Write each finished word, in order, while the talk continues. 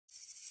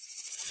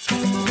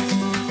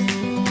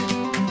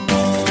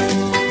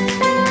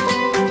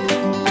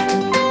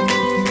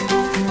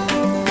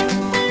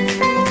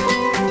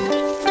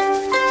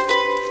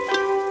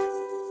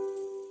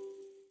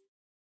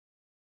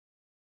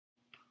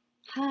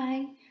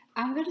Hi,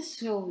 I'm going to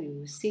show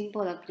you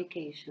simple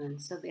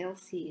applications of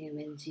LCM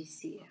and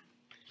GCF.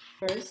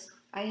 First,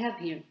 I have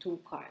here two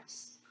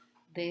cards,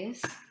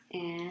 this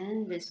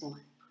and this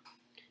one.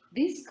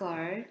 This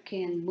card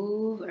can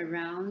move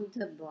around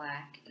the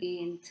block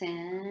in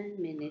 10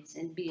 minutes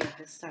and be at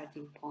the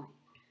starting point,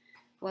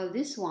 while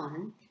this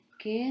one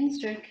can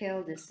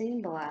circle the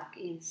same block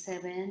in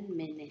 7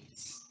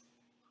 minutes.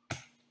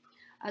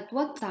 At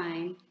what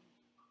time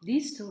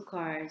these two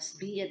cards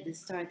be at the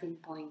starting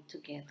point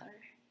together?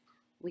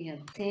 We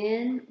have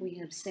 10, we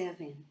have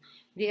 7.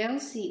 The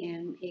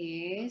LCM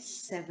is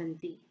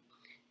 70.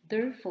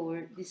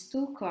 Therefore, these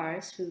two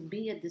cars will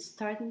be at the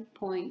starting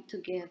point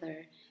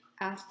together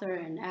after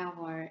an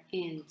hour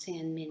and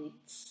 10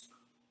 minutes.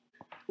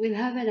 We'll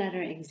have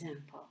another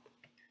example.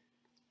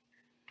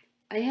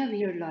 I have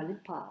here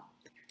lollipop,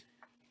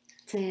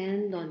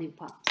 10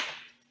 lollipops,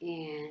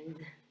 and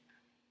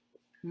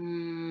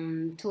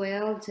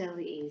 12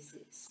 jelly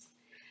aces.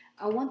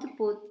 I want to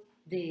put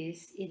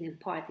this in a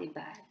party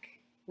bag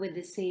with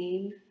the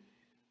same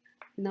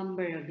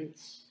number of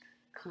each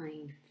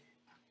kind.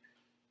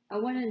 I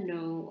want to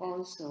know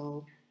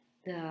also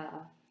the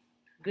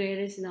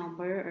greatest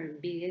number or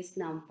biggest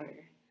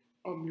number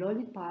of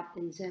lollipop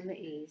and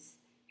jelly ace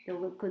that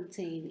will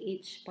contain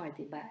each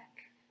party bag.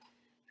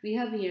 We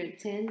have here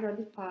 10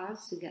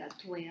 lollipops, we got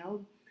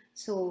 12,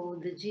 so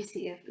the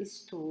GCF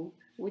is 2,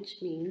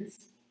 which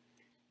means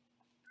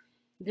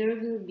there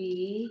will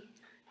be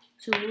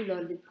 2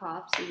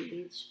 lollipops in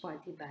each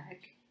party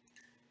bag.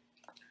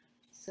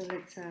 So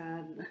let's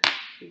have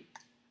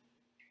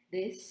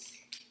this,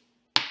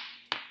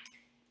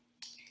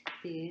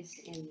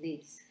 and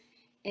this.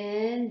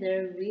 And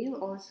there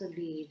will also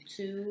be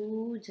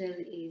 2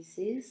 jelly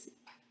aces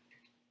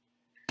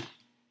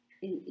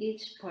in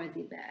each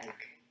party bag.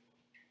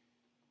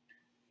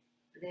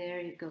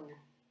 There you go.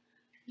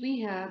 We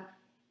have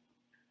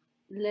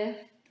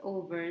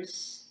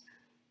leftovers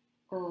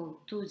of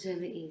 2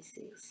 jelly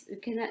aces. We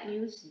cannot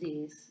use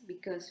this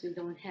because we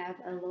don't have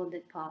a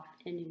lollipop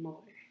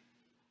anymore.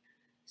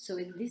 So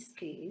in this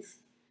case,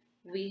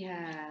 we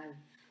have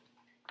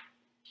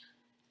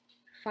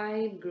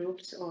 5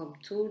 groups of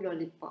 2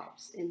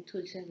 lollipops and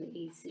 2 jelly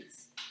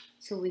aces.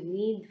 So we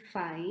need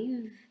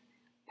 5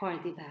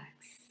 party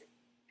bags.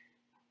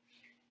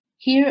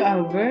 Here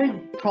are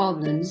word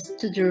problems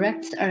to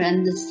direct our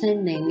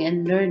understanding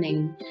and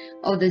learning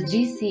of the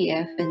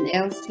GCF and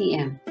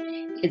LCM,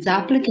 its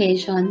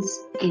applications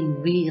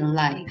in real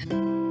life.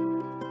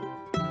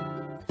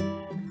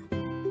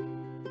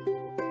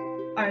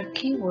 Our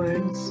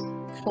keywords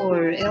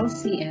for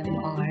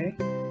LCM are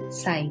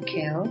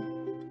cycle,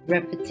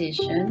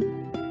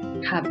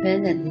 repetition,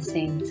 happen at the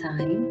same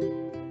time,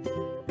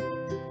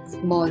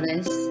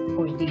 smallest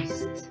or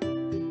least.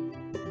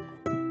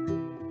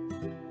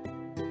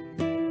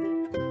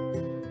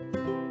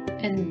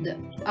 And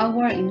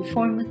our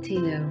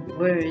informative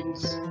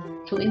words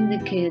to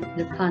indicate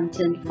the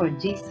content for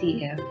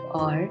GCF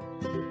are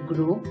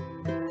group,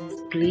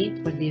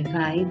 split or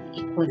divide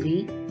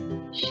equally,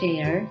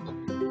 share,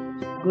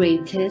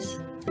 greatest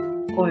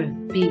or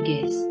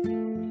biggest.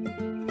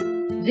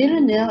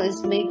 Villanelle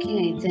is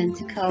making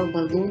identical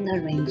balloon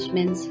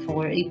arrangements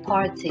for a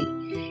party.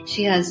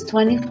 She has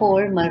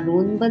 24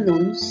 maroon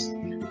balloons,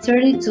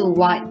 32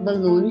 white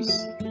balloons,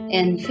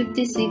 and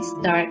 56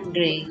 dark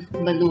gray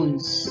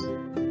balloons.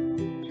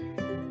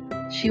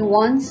 She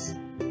wants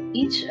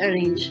each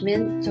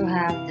arrangement to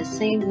have the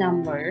same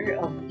number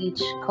of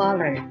each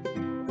color.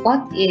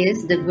 What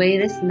is the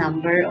greatest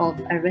number of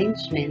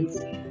arrangements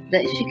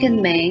that she can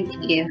make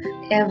if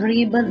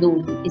every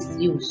balloon is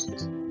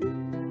used?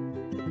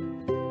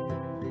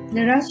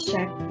 Let us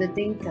check the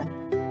data.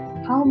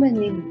 How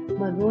many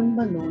maroon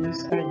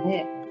balloons are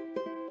there?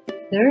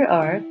 There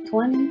are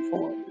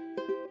 24.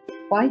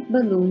 White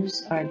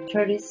balloons are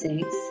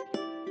 36.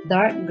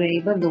 Dark gray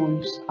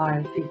balloons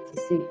are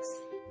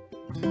 56.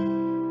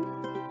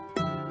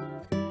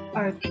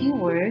 Our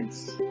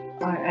keywords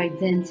are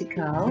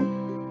identical,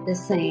 the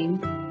same,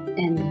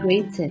 and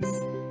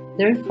greatest.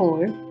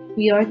 Therefore,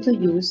 we are to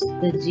use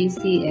the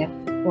GCF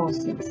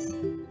process.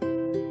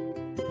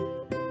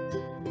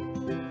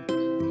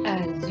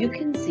 As you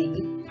can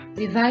see,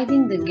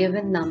 dividing the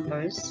given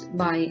numbers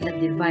by a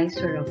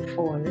divisor of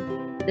 4,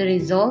 the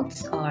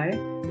results are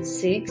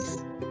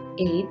 6,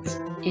 8,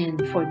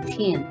 and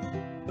 14,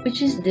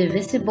 which is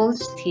divisible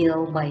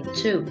still by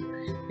 2,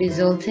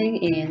 resulting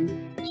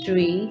in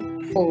 3,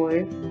 4,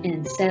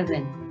 and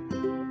 7.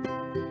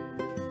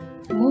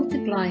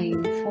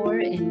 Multiplying 4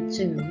 and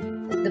 2,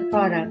 the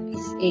product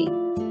is 8.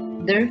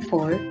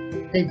 Therefore,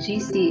 the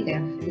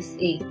GCF is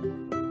 8.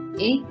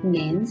 8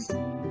 means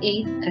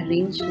 8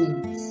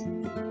 arrangements.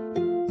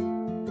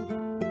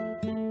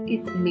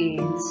 It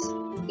means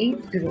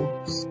 8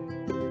 groups.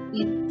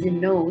 It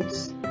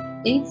denotes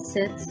 8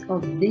 sets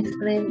of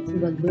different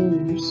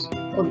balloons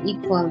of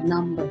equal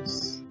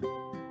numbers.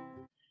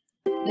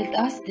 Let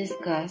us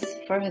discuss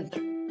further.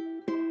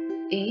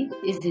 8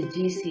 is the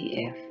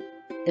GCF,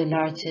 the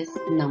largest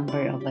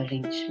number of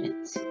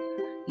arrangements.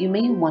 You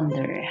may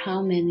wonder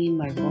how many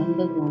maroon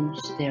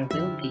balloons there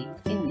will be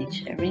in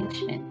each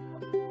arrangement.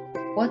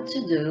 What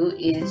to do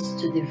is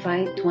to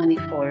divide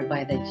 24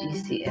 by the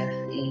GCF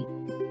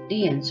 8.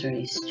 The answer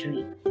is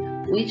 3,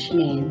 which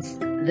means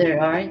there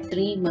are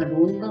 3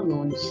 maroon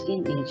balloons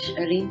in each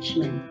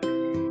arrangement.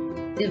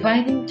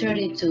 Dividing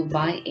 32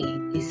 by 8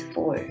 is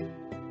 4,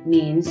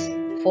 means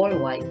 4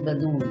 white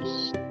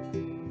balloons.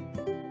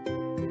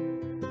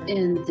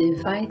 And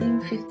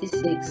dividing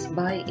 56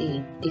 by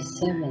 8 is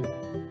 7,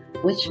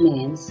 which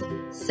means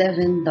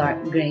 7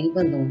 dark gray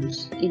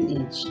balloons in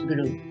each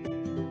group.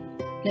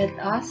 Let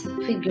us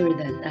figure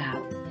that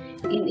out.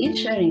 In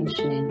each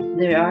arrangement,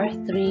 there are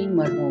 3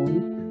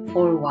 maroon,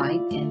 4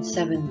 white, and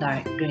 7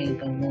 dark gray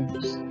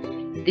balloons.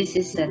 This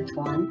is set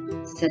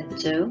 1, set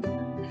 2,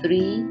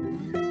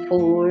 3,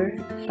 4,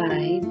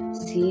 5,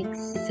 6,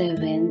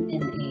 7,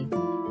 and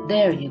 8.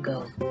 There you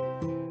go.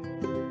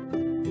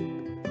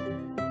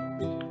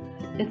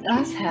 Let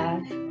us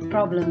have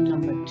problem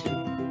number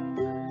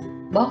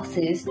 2.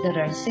 Boxes that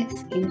are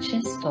 6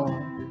 inches tall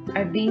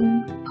are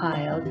being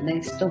piled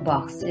next to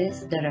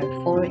boxes that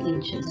are 4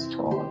 inches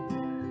tall.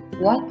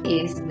 What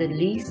is the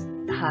least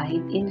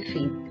height in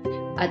feet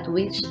at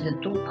which the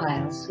 2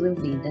 piles will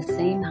be the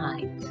same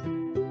height?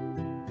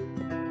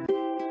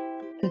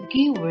 The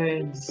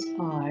keywords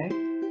are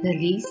the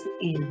least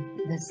and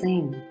the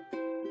same.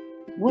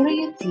 What do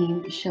you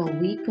think shall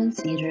we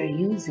consider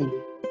using?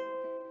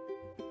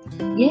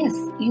 Yes,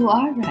 you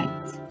are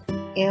right.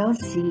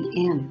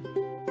 LCM,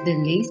 the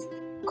least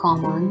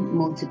common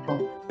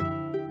multiple.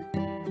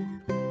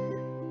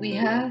 We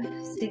have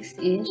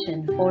 6-inch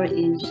and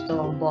 4-inch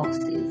tall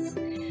boxes.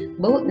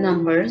 Both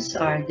numbers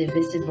are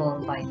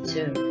divisible by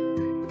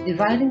 2.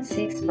 Dividing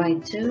 6 by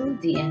 2,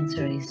 the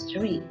answer is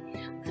 3.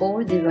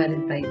 4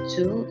 divided by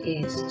 2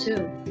 is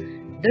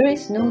 2. There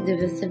is no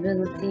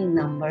divisibility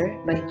number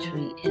by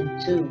 3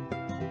 and 2.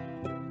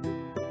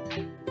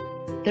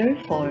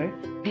 Therefore,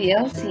 the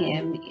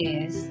LCM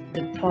is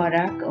the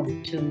product of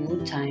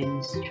 2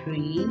 times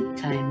 3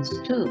 times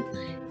 2.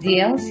 The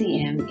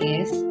LCM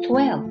is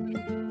 12.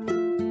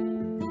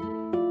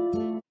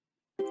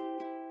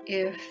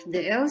 If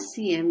the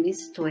LCM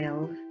is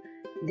 12,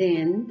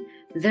 then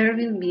there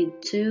will be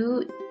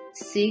 2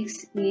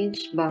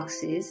 6-inch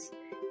boxes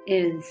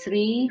and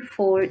 3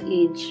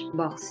 4-inch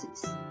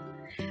boxes.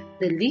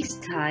 The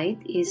least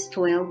height is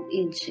 12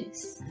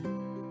 inches.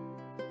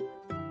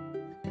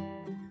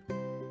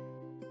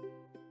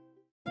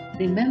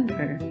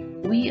 Remember,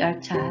 we are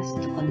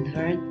tasked to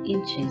convert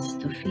inches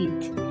to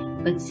feet,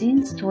 but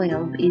since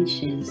 12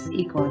 inches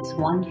equals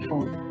 1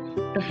 foot,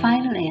 the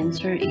final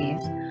answer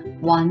is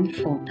 1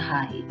 foot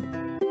high.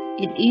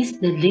 It is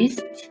the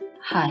least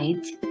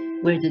height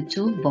where the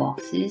 2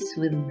 boxes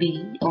will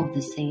be of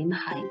the same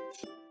height.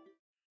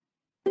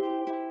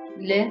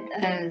 Let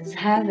us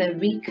have a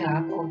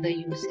recap of the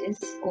uses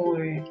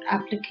or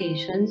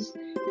applications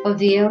of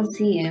the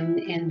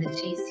LCM and the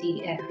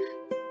GCF.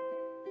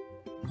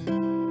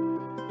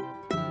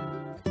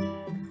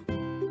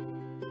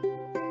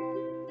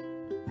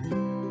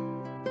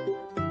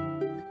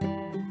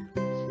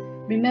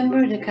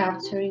 Remember the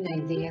capturing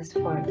ideas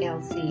for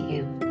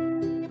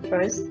LCM.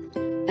 First,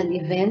 an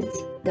event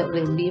that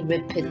will be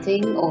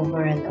repeating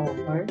over and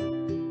over.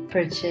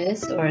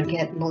 Purchase or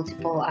get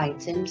multiple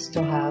items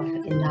to have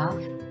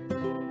enough.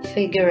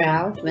 Figure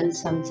out when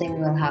something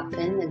will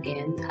happen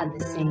again at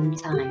the same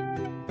time.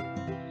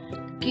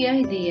 Key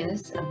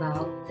ideas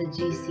about the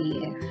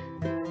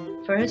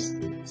GCF. First,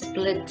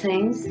 split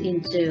things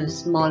into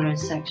smaller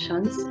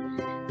sections.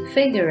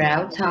 Figure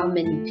out how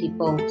many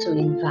people to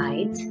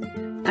invite.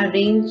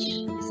 Arrange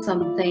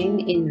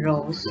something in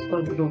rows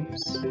or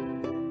groups.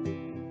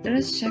 Let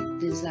us check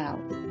this out.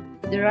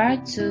 There are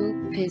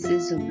 2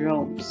 pieces of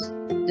ropes.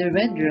 The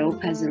red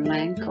rope has a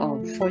length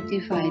of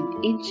 45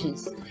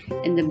 inches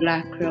and the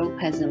black rope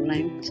has a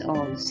length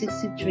of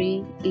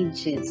 63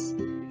 inches.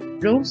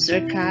 Ropes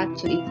are cut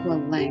to equal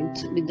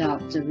length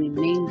without the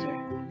remainder.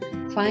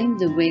 Find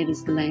the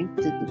greatest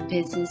length that the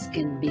pieces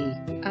can be.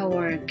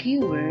 Our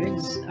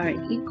keywords are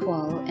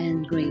equal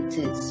and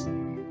greatest.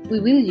 We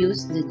will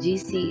use the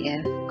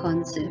GCF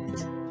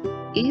concept.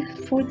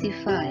 If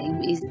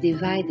 45 is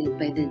divided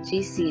by the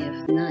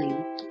GCF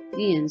 9,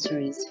 the answer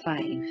is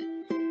 5.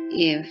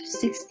 If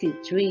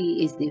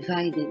 63 is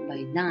divided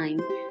by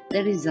 9,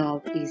 the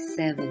result is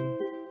 7.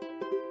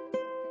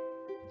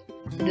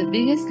 The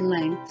biggest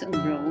length of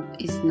rope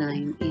is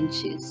 9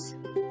 inches.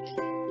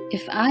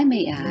 If I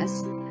may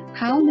ask,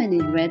 how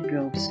many red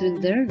ropes will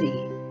there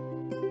be?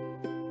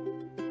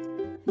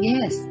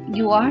 Yes,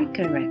 you are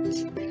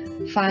correct.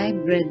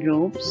 5 red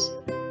ropes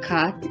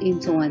cut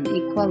into an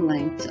equal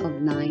length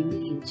of 9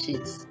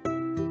 inches.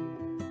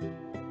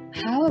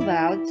 How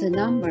about the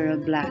number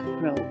of black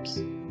ropes?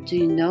 Do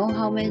you know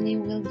how many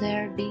will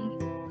there be?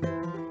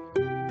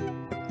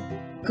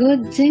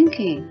 Good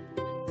thinking!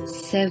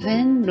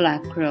 7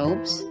 black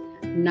ropes,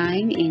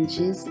 9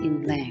 inches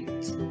in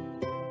length.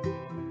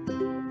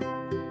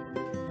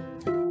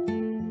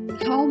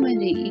 How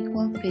many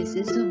equal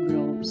pieces of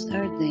ropes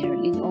are there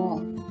in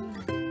all?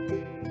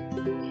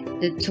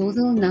 The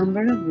total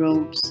number of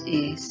ropes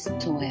is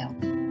 12.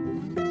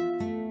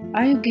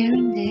 Are you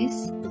getting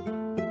this?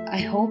 I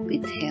hope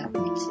it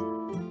helped.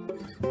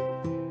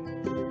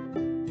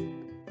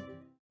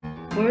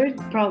 Word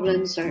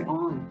problems are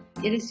on.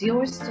 It is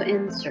yours to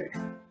answer.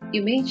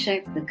 You may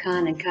check the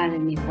Khan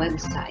Academy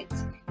website.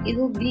 It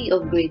will be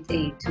of great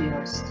aid to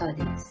your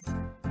studies.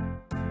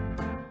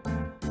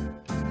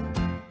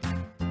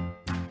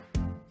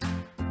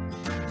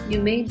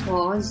 You may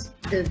pause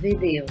the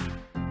video.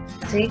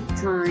 Take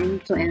time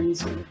to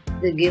answer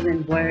the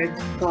given word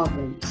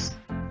problems.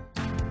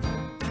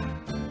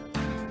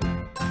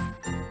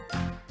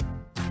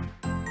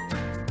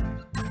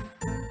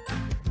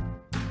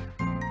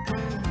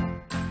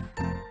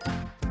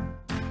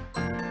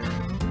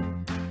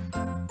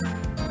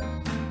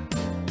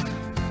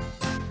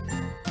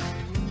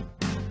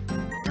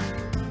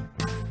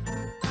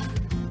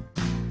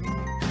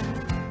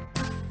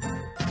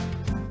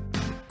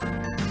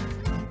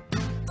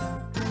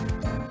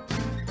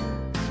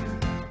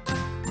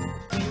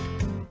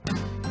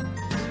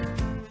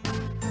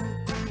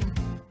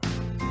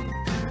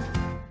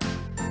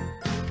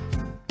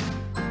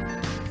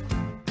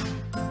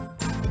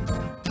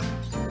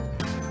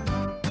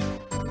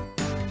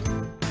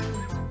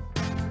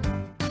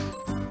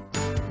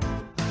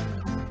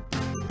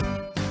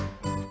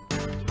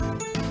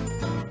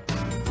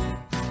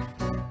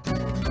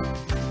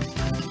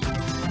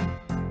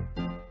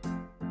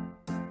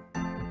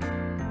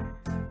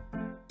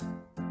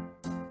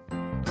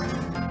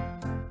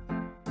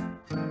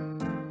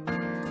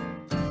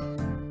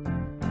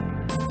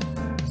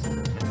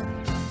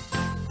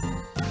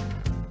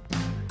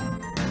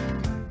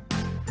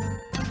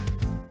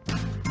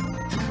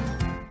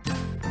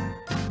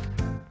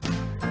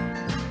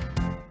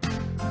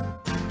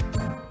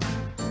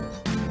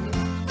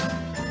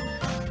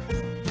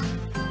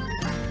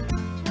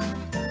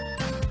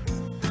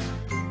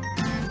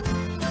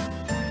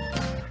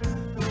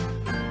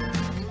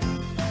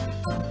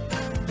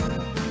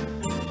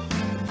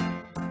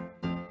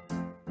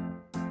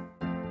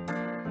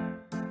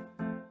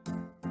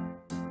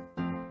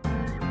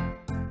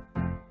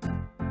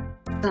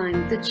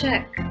 Time to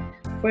check.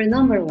 For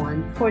number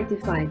 1,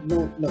 45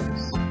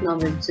 notebooks.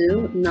 Number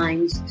 2,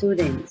 9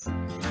 students.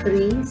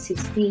 3,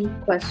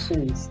 16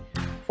 questions.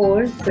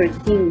 4,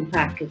 13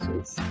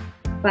 packages.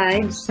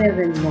 5,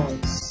 7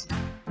 notes.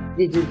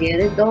 Did you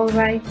get it all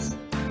right?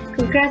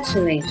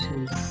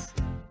 Congratulations!